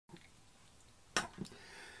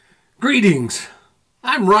Greetings,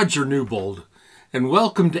 I'm Rodger Newbold, and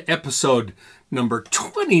welcome to episode number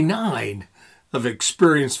 29 of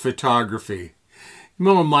Experience Photography. You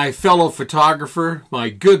know, my fellow photographer, my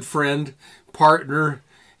good friend, partner,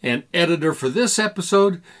 and editor for this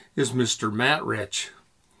episode is Mr. Matt Rich.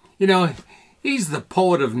 You know, he's the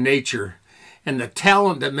poet of nature and the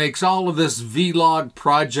talent that makes all of this vlog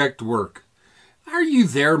project work. Are you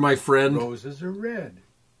there, my friend? Roses are red,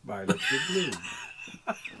 violets are blue.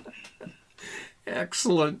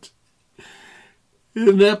 Excellent.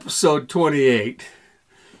 In episode 28,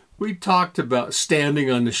 we talked about standing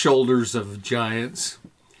on the shoulders of giants,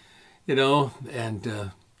 you know,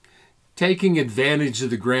 and taking advantage of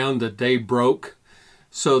the ground that they broke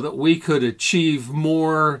so that we could achieve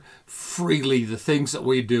more freely the things that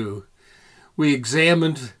we do. We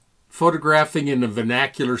examined photographing in a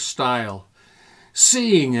vernacular style,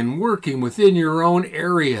 seeing and working within your own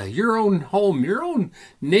area, your own home, your own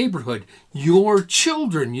neighborhood, your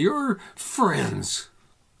children, your friends.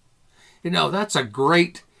 You know, that's a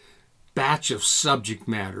great batch of subject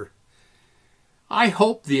matter. I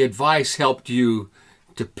hope the advice helped you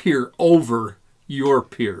to peer over your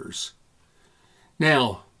peers.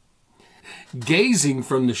 Now, gazing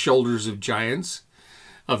from the shoulders of giants,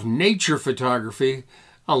 of nature photography,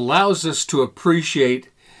 allows us to appreciate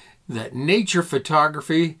that nature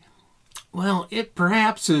photography, well, it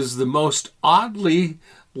perhaps is the most oddly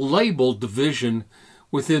labeled division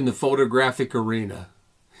within the photographic arena.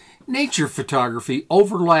 Nature photography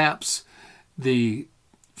overlaps the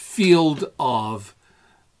field of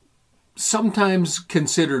sometimes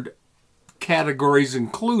considered categories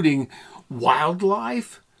including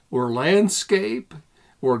wildlife or landscape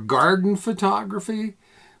or garden photography.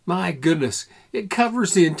 My goodness, it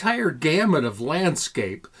covers the entire gamut of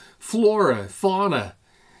landscape, flora, fauna,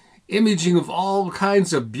 imaging of all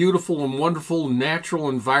kinds of beautiful and wonderful natural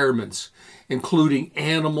environments, including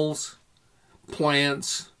animals,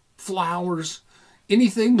 plants, flowers,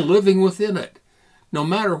 anything living within it, no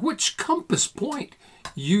matter which compass point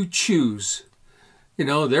you choose. You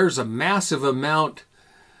know, there's a massive amount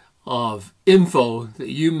of info that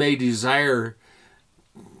you may desire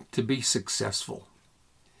to be successful.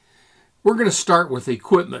 We're going to start with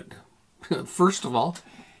equipment. First of all,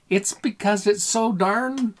 it's because it's so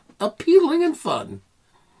darn appealing and fun.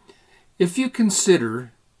 If you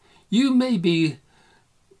consider you may be,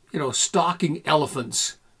 stalking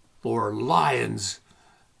elephants or lions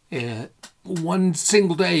one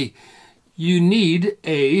single day, you need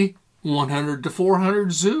a 100 to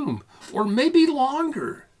 400 zoom, or maybe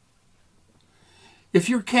longer. If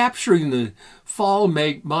you're capturing the fall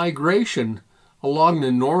migration along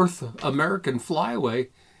the North American flyway,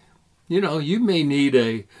 you may need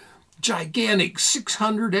a gigantic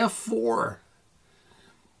 600 f4.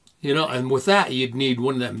 And with that, you'd need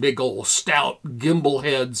one of them big old stout gimbal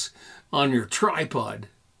heads on your tripod.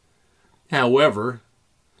 However,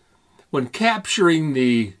 when capturing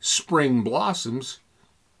the spring blossoms,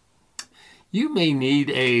 you may need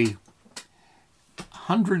a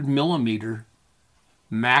 100 millimeter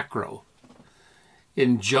macro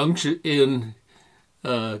in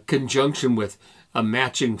conjunction with a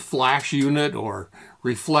matching flash unit or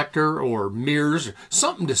reflector or mirrors, or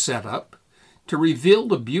something to set up to reveal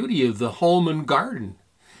the beauty of the home and garden.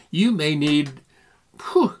 You may need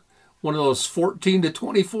one of those 14 to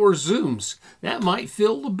 24 zooms. That might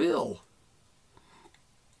fill the bill.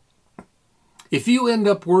 If you end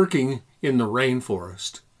up working in the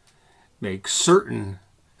rainforest, make certain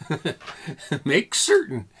that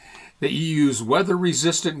you use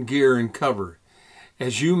weather-resistant gear and cover.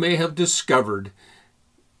 As you may have discovered,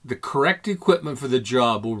 the correct equipment for the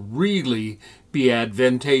job will really be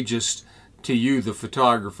advantageous to you, the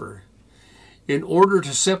photographer. In order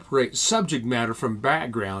to separate subject matter from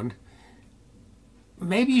background,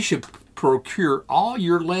 maybe you should procure all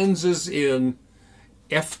your lenses in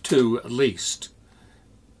f2 at least.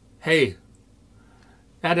 Hey,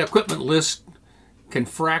 that equipment list can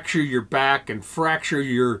fracture your back and fracture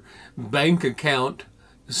your bank account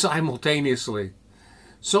simultaneously.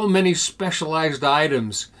 So many specialized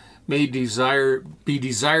items may be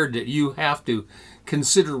desired that you have to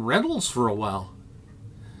consider rentals for a while.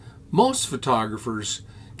 Most photographers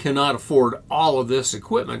cannot afford all of this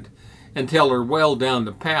equipment until they're well down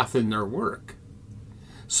the path in their work.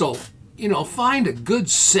 So, find a good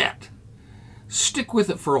set. Stick with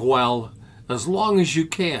it for a while, as long as you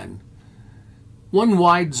can. One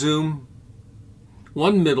wide zoom,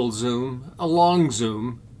 one middle zoom, a long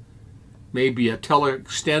zoom, maybe a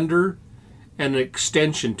teleextender, and an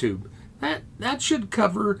extension tube. That should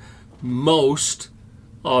cover most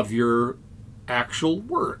of your actual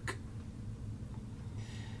work.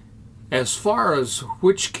 As far as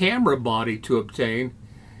which camera body to obtain,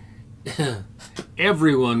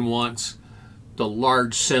 everyone wants the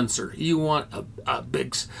large sensor. You want a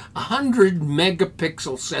big 100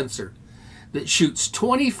 megapixel sensor that shoots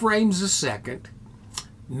 20 frames a second.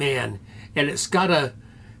 Man, and it's got to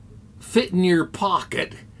fit in your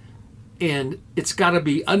pocket, and it's got to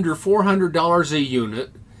be under $400 a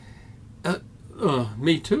unit.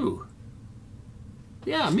 Me too.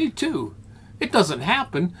 Yeah, me too. It doesn't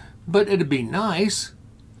happen, but it'd be nice.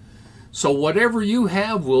 So whatever you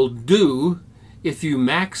have will do if you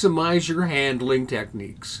maximize your handling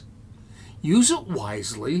techniques. Use it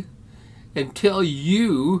wisely until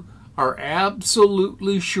you are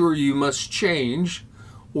absolutely sure you must change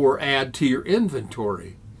or add to your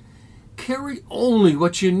inventory. Carry only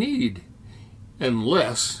what you need,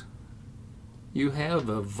 unless you have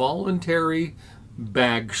a voluntary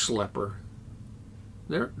bag schlepper.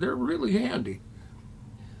 They're really handy.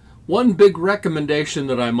 One big recommendation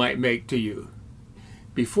that I might make to you: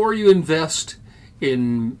 before you invest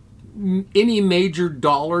in any major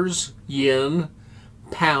dollars, yen,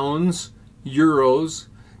 pounds, euros,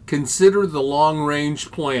 consider the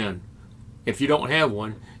long-range plan. If you don't have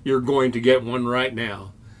one, you're going to get one right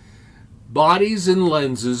now. Bodies and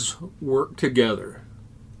lenses work together.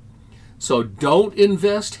 So don't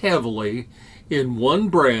invest heavily in one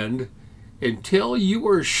brand until you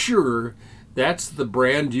are sure that's the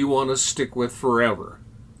brand you want to stick with forever.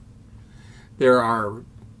 There are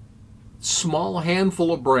small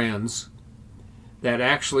handful of brands that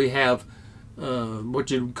actually have what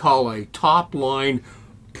you'd call a top-line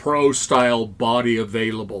pro-style body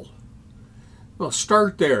available. Well,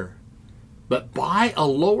 start there, but buy a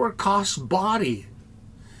lower-cost body,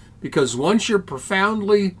 because once you're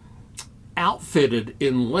profoundly outfitted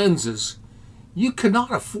in lenses, you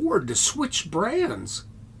cannot afford to switch brands.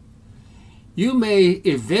 You may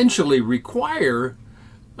eventually require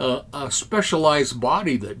a specialized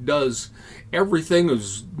body that does everything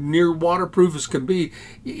as near waterproof as can be.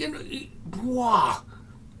 You know, wow.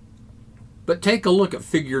 But take a look at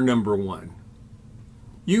figure number 1.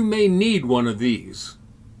 You may need one of these.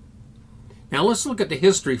 Now let's look at the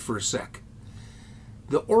history for a sec.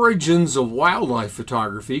 The origins of wildlife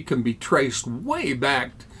photography can be traced way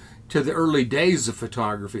back to the early days of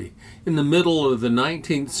photography, in the middle of the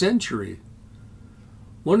 19th century.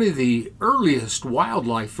 One of the earliest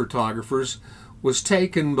wildlife photographers was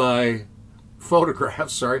taken by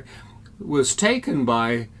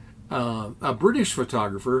a British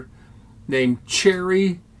photographer named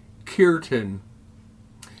Cherry Kearton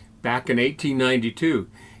back in 1892.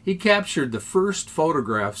 He captured the first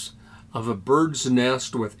photographs of a bird's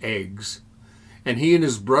nest with eggs, and he and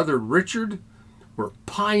his brother Richard were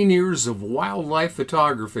pioneers of wildlife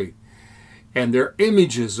photography, and their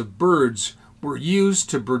images of birds were used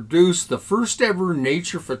to produce the first ever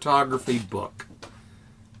nature photography book.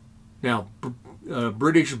 Now,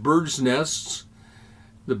 British bird's nests,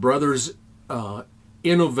 the brothers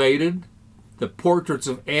innovated the portraits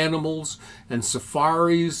of animals and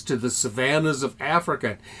safaris to the savannas of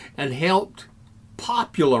Africa and helped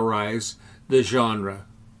popularize the genre.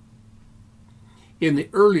 In the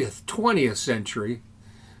early 20th century,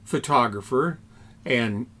 photographer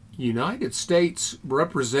and United States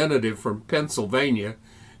representative from Pennsylvania,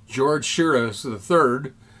 George Shiras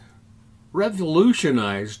III,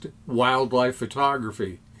 revolutionized wildlife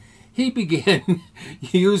photography. He began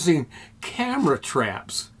using camera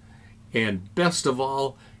traps and, best of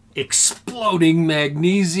all, exploding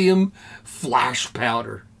magnesium flash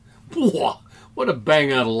powder. Whoa, what a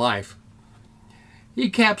bang out of life. He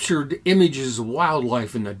captured images of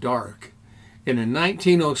wildlife in the dark, and in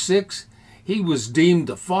 1906, he was deemed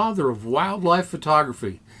the father of wildlife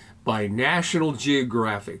photography by National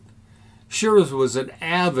Geographic. Shiras was an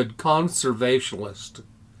avid conservationist,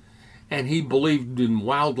 and he believed in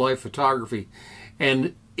wildlife photography,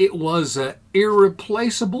 and it was an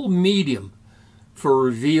irreplaceable medium for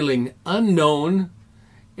revealing unknown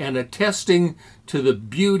and attesting to the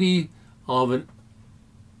beauty of an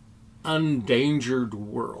unendangered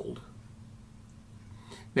world.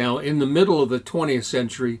 Now, in the middle of the 20th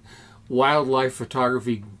century, wildlife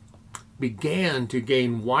photography began to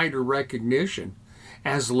gain wider recognition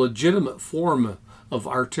as a legitimate form of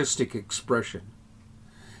artistic expression.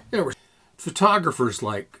 There were photographers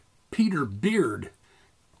like Peter Beard,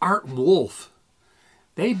 Art Wolfe.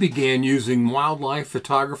 They began using wildlife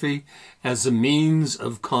photography as a means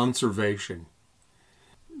of conservation.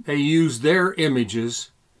 They used their images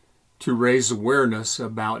to raise awareness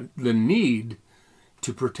about the need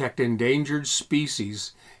to protect endangered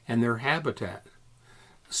species and their habitat.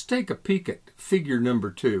 Let's take a peek at figure number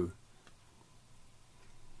 2.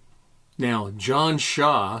 Now, John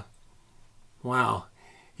Shaw, wow,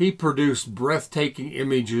 he produced breathtaking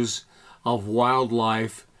images of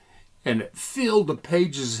wildlife, and it filled the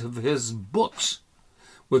pages of his books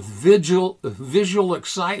with visual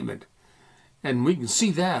excitement. And we can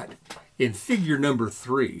see that in figure number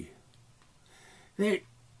 3.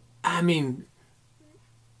 I mean,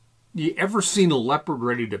 you ever seen a leopard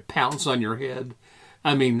ready to pounce on your head?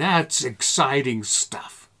 I mean, that's exciting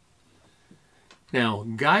stuff. Now,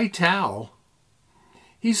 Guy Tao,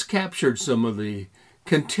 he's captured some of the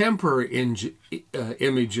contemporary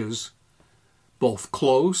images, both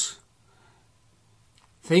close,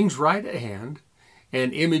 things right at hand,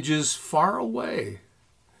 and images far away,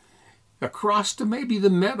 across to maybe the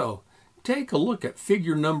meadow. Take a look at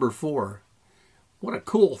figure number 4. What a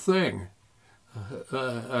cool thing.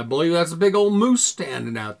 I believe that's a big old moose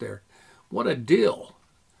standing out there. What a deal.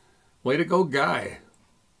 Way to go, Guy.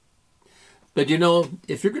 But you know,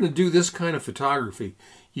 if you're going to do this kind of photography,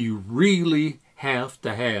 you really have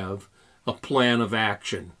to have a plan of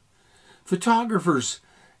action. Photographers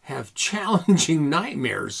have challenging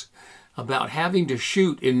nightmares about having to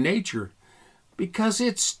shoot in nature because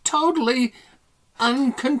it's totally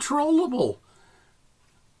uncontrollable.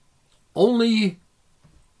 Only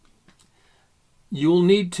you'll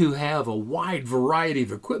need to have a wide variety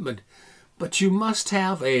of equipment, but you must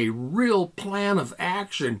have a real plan of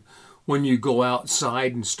action when you go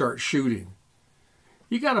outside and start shooting.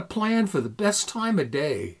 You got to plan for the best time of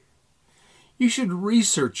day. You should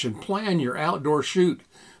research and plan your outdoor shoot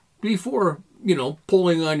before,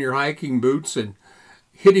 pulling on your hiking boots and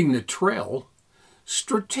hitting the trail.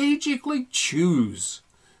 Strategically choose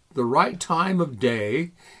the right time of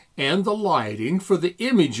day and the lighting for the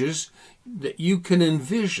images that you can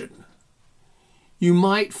envision. You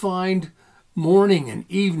might find morning and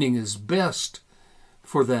evening is best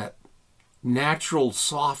for that natural,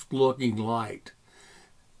 soft-looking light.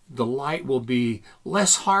 The light will be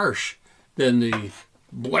less harsh than the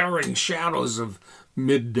blaring shadows of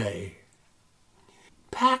midday.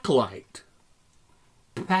 Pack light.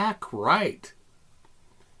 Pack right.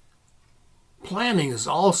 Planning is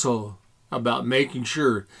also about making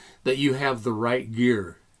sure that you have the right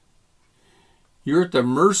gear. You're at the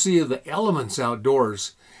mercy of the elements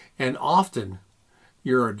outdoors, and often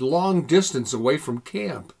you're a long distance away from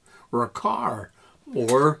camp or a car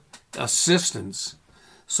or assistance.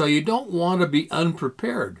 So you don't want to be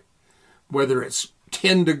unprepared, whether it's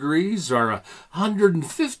 10 degrees or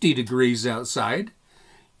 150 degrees outside.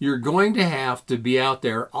 You're going to have to be out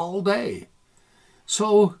there all day.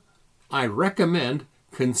 So I recommend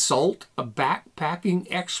consult a backpacking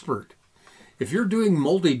expert. If you're doing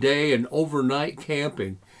multi-day and overnight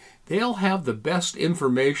camping, they'll have the best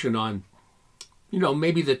information on,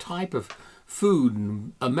 maybe the type of food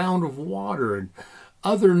and amount of water and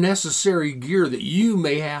other necessary gear that you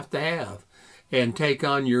may have to have and take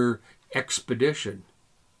on your expedition.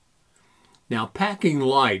 Now, packing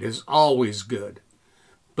light is always good,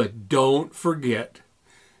 but don't forget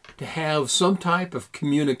to have some type of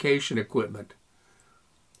communication equipment.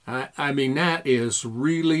 I mean, that is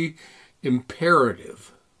really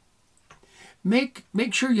imperative. Make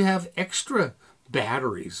sure you have extra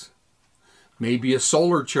batteries. Maybe a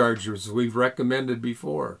solar charger, as we've recommended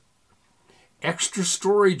before. Extra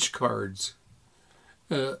storage cards.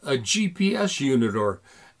 A GPS unit, or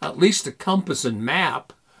at least a compass and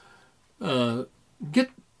map.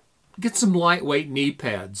 Get some lightweight knee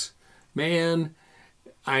pads. Man,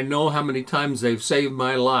 I know how many times they've saved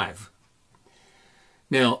my life.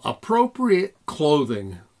 Now, appropriate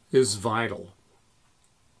clothing is vital.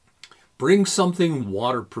 Bring something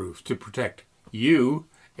waterproof to protect you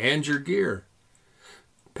and your gear.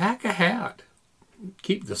 Pack a hat.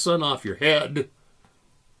 Keep the sun off your head.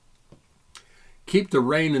 Keep the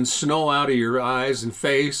rain and snow out of your eyes and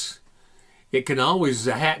face. The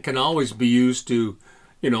hat can always be used to,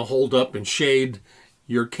 hold up and shade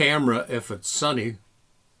your camera if it's sunny.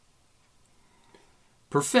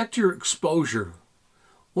 Perfect your exposure.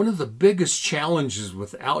 One of the biggest challenges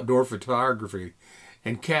with outdoor photography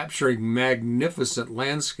and capturing magnificent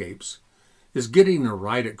landscapes is getting the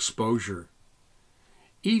right exposure.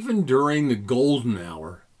 Even during the golden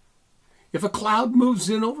hour, if a cloud moves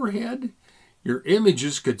in overhead, your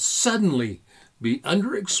images could suddenly be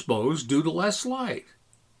underexposed due to less light.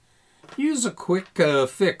 Use a quick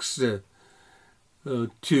fix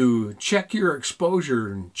to check your exposure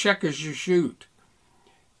and check as you shoot.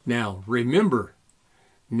 Now, remember,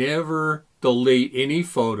 never delete any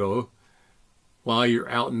photo while you're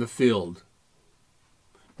out in the field.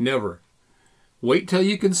 Never. Wait till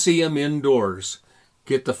you can see them indoors.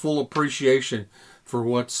 Get the full appreciation for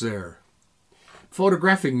what's there.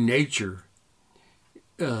 Photographing nature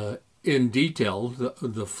in detail,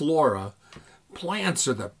 the flora, plants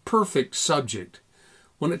are the perfect subject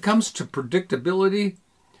when it comes to predictability,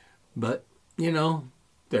 but, you know,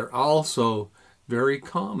 they're also very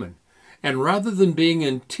common. And rather than being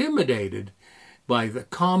intimidated by the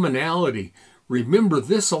commonality, remember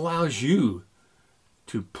this allows you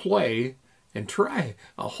to play and try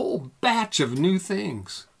a whole batch of new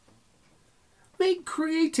things. Make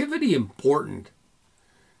creativity important.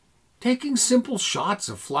 Taking simple shots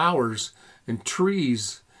of flowers and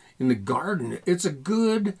trees in the garden, it's a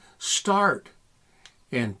good start.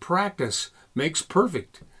 And practice makes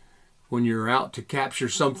perfect when you're out to capture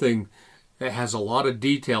something that has a lot of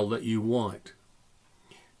detail that you want.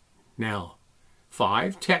 Now,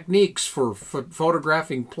 5 techniques for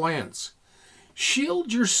photographing plants.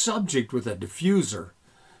 Shield your subject with a diffuser,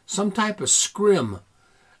 some type of scrim,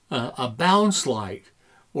 a bounce light,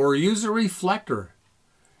 or use a reflector.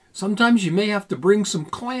 Sometimes you may have to bring some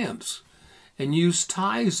clamps and use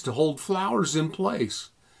ties to hold flowers in place.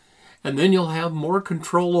 And then you'll have more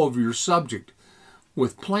control over your subject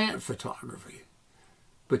with plant photography.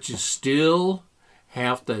 But you still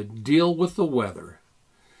have to deal with the weather.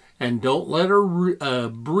 And don't let a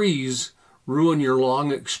breeze ruin your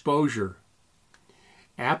long exposure.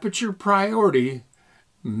 Aperture priority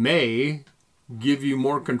may give you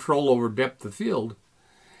more control over depth of field,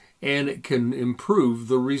 and it can improve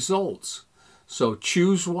the results. So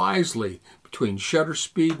choose wisely between shutter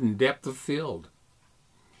speed and depth of field.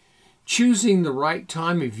 Choosing the right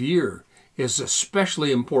time of year is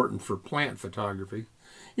especially important for plant photography.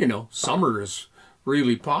 You know, summer is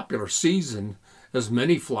really popular season as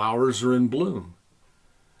many flowers are in bloom.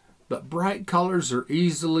 But bright colors are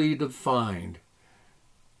easily defined.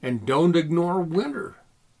 And don't ignore winter.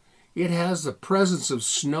 It has the presence of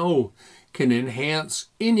snow can enhance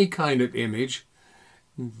any kind of image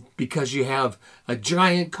because you have a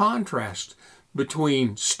giant contrast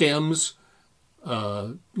between stems,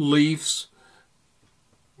 leaves,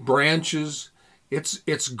 branches.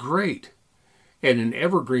 It's great. And in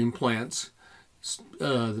evergreen plants,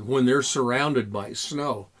 when they're surrounded by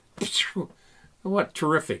snow, what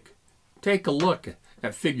terrific. Take a look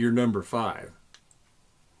at figure number 5.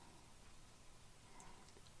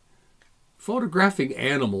 Photographing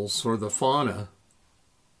animals or the fauna,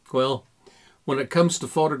 well, when it comes to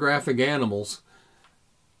photographing animals,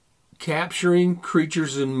 capturing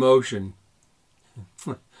creatures in motion,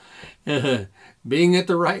 being at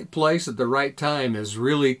the right place at the right time is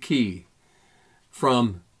really key.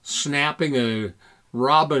 From snapping a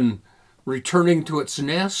robin returning to its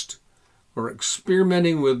nest or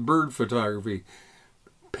experimenting with bird photography,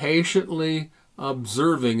 patiently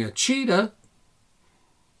observing a cheetah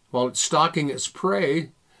while it's stalking its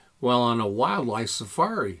prey while on a wildlife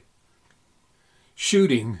safari.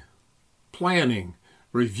 Shooting, planning,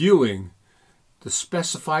 reviewing the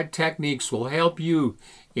specified techniques will help you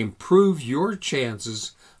improve your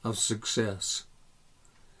chances of success.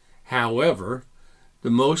 However, the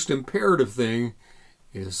most imperative thing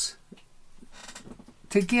is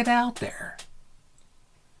to get out there.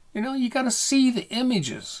 You know, you got to see the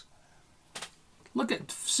images. Look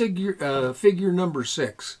at figure number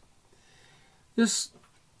 6. This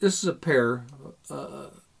is a pair,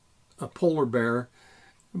 a polar bear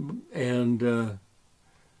and a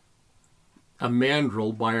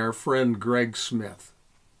mandrill by our friend Greg Smith.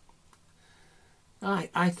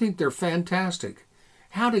 I think they're fantastic.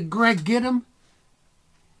 How did Greg get them?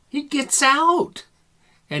 He gets out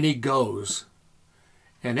and he goes.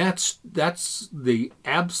 And that's the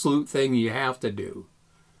absolute thing you have to do.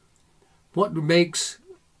 What makes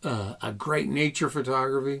a great nature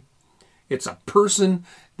photography? It's a person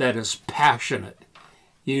that is passionate.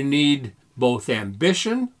 You need both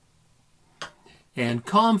ambition and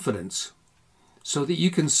confidence so that you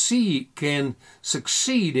can succeed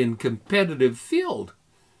in competitive field.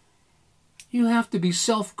 You have to be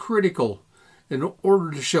self-critical in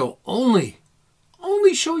order to show only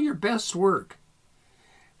show your best work.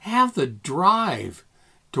 Have the drive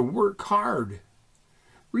to work hard.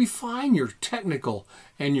 Refine your technical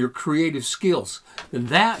and your creative skills. And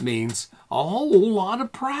that means a whole lot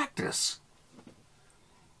of practice.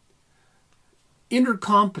 Enter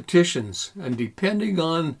competitions, and depending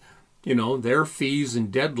on, their fees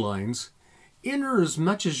and deadlines, enter as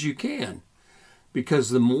much as you can. Because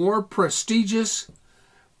the more prestigious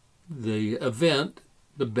the event,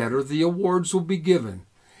 the better the awards will be given.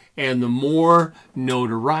 And the more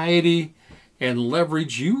notoriety and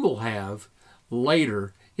leverage you will have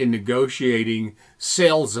later in negotiating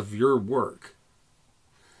sales of your work.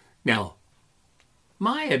 Now,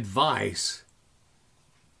 my advice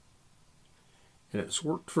and it's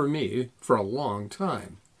worked for me for a long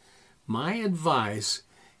time. My advice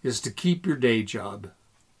is to keep your day job.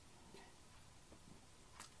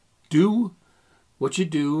 Do what you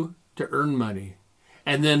do to earn money.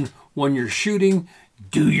 And then when you're shooting,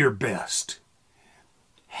 do your best.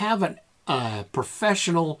 Have a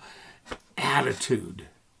professional attitude.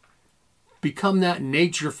 Become that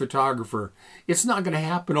nature photographer. It's not going to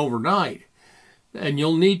happen overnight. And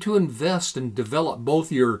you'll need to invest and develop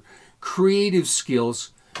both your creative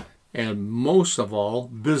skills and, most of all,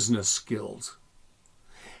 business skills.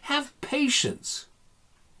 Have patience.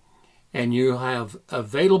 And you have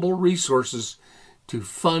available resources to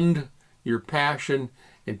fund your passion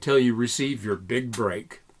until you receive your big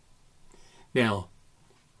break. Now,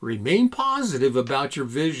 remain positive about your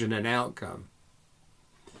vision and outcome.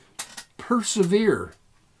 Persevere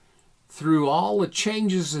through all the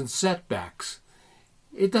changes and setbacks.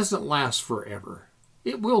 It doesn't last forever.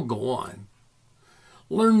 It will go on.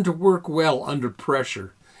 Learn to work well under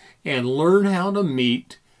pressure and learn how to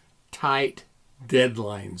meet tight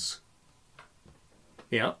deadlines.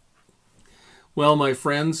 Yeah. Well, my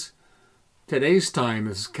friends, today's time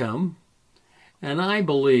has come, and I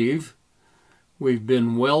believe we've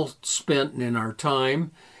been well spent in our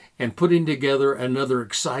time and putting together another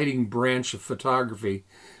exciting branch of photography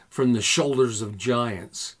from the shoulders of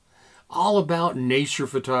giants. All about nature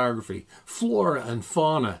photography, flora and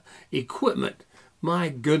fauna, equipment. My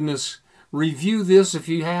goodness, review this if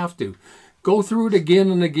you have to. Go through it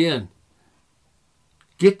again and again.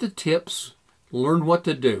 Get the tips, learn what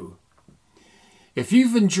to do. If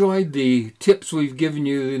you've enjoyed the tips we've given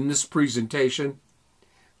you in this presentation,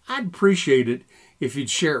 I'd appreciate it if you'd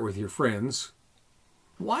share it with your friends.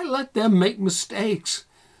 Why let them make mistakes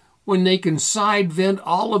when they can side vent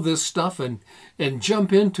all of this stuff and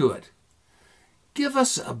jump into it? Give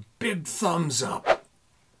us a big thumbs up.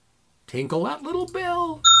 Tinkle that little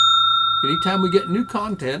bell. Anytime we get new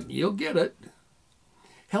content, you'll get it.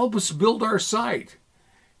 Help us build our site,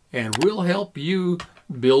 and we'll help you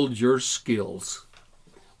build your skills.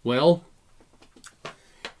 Well,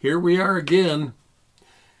 here we are again.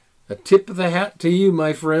 A tip of the hat to you,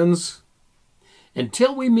 my friends.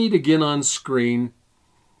 Until we meet again on screen,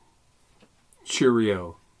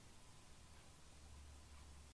 cheerio.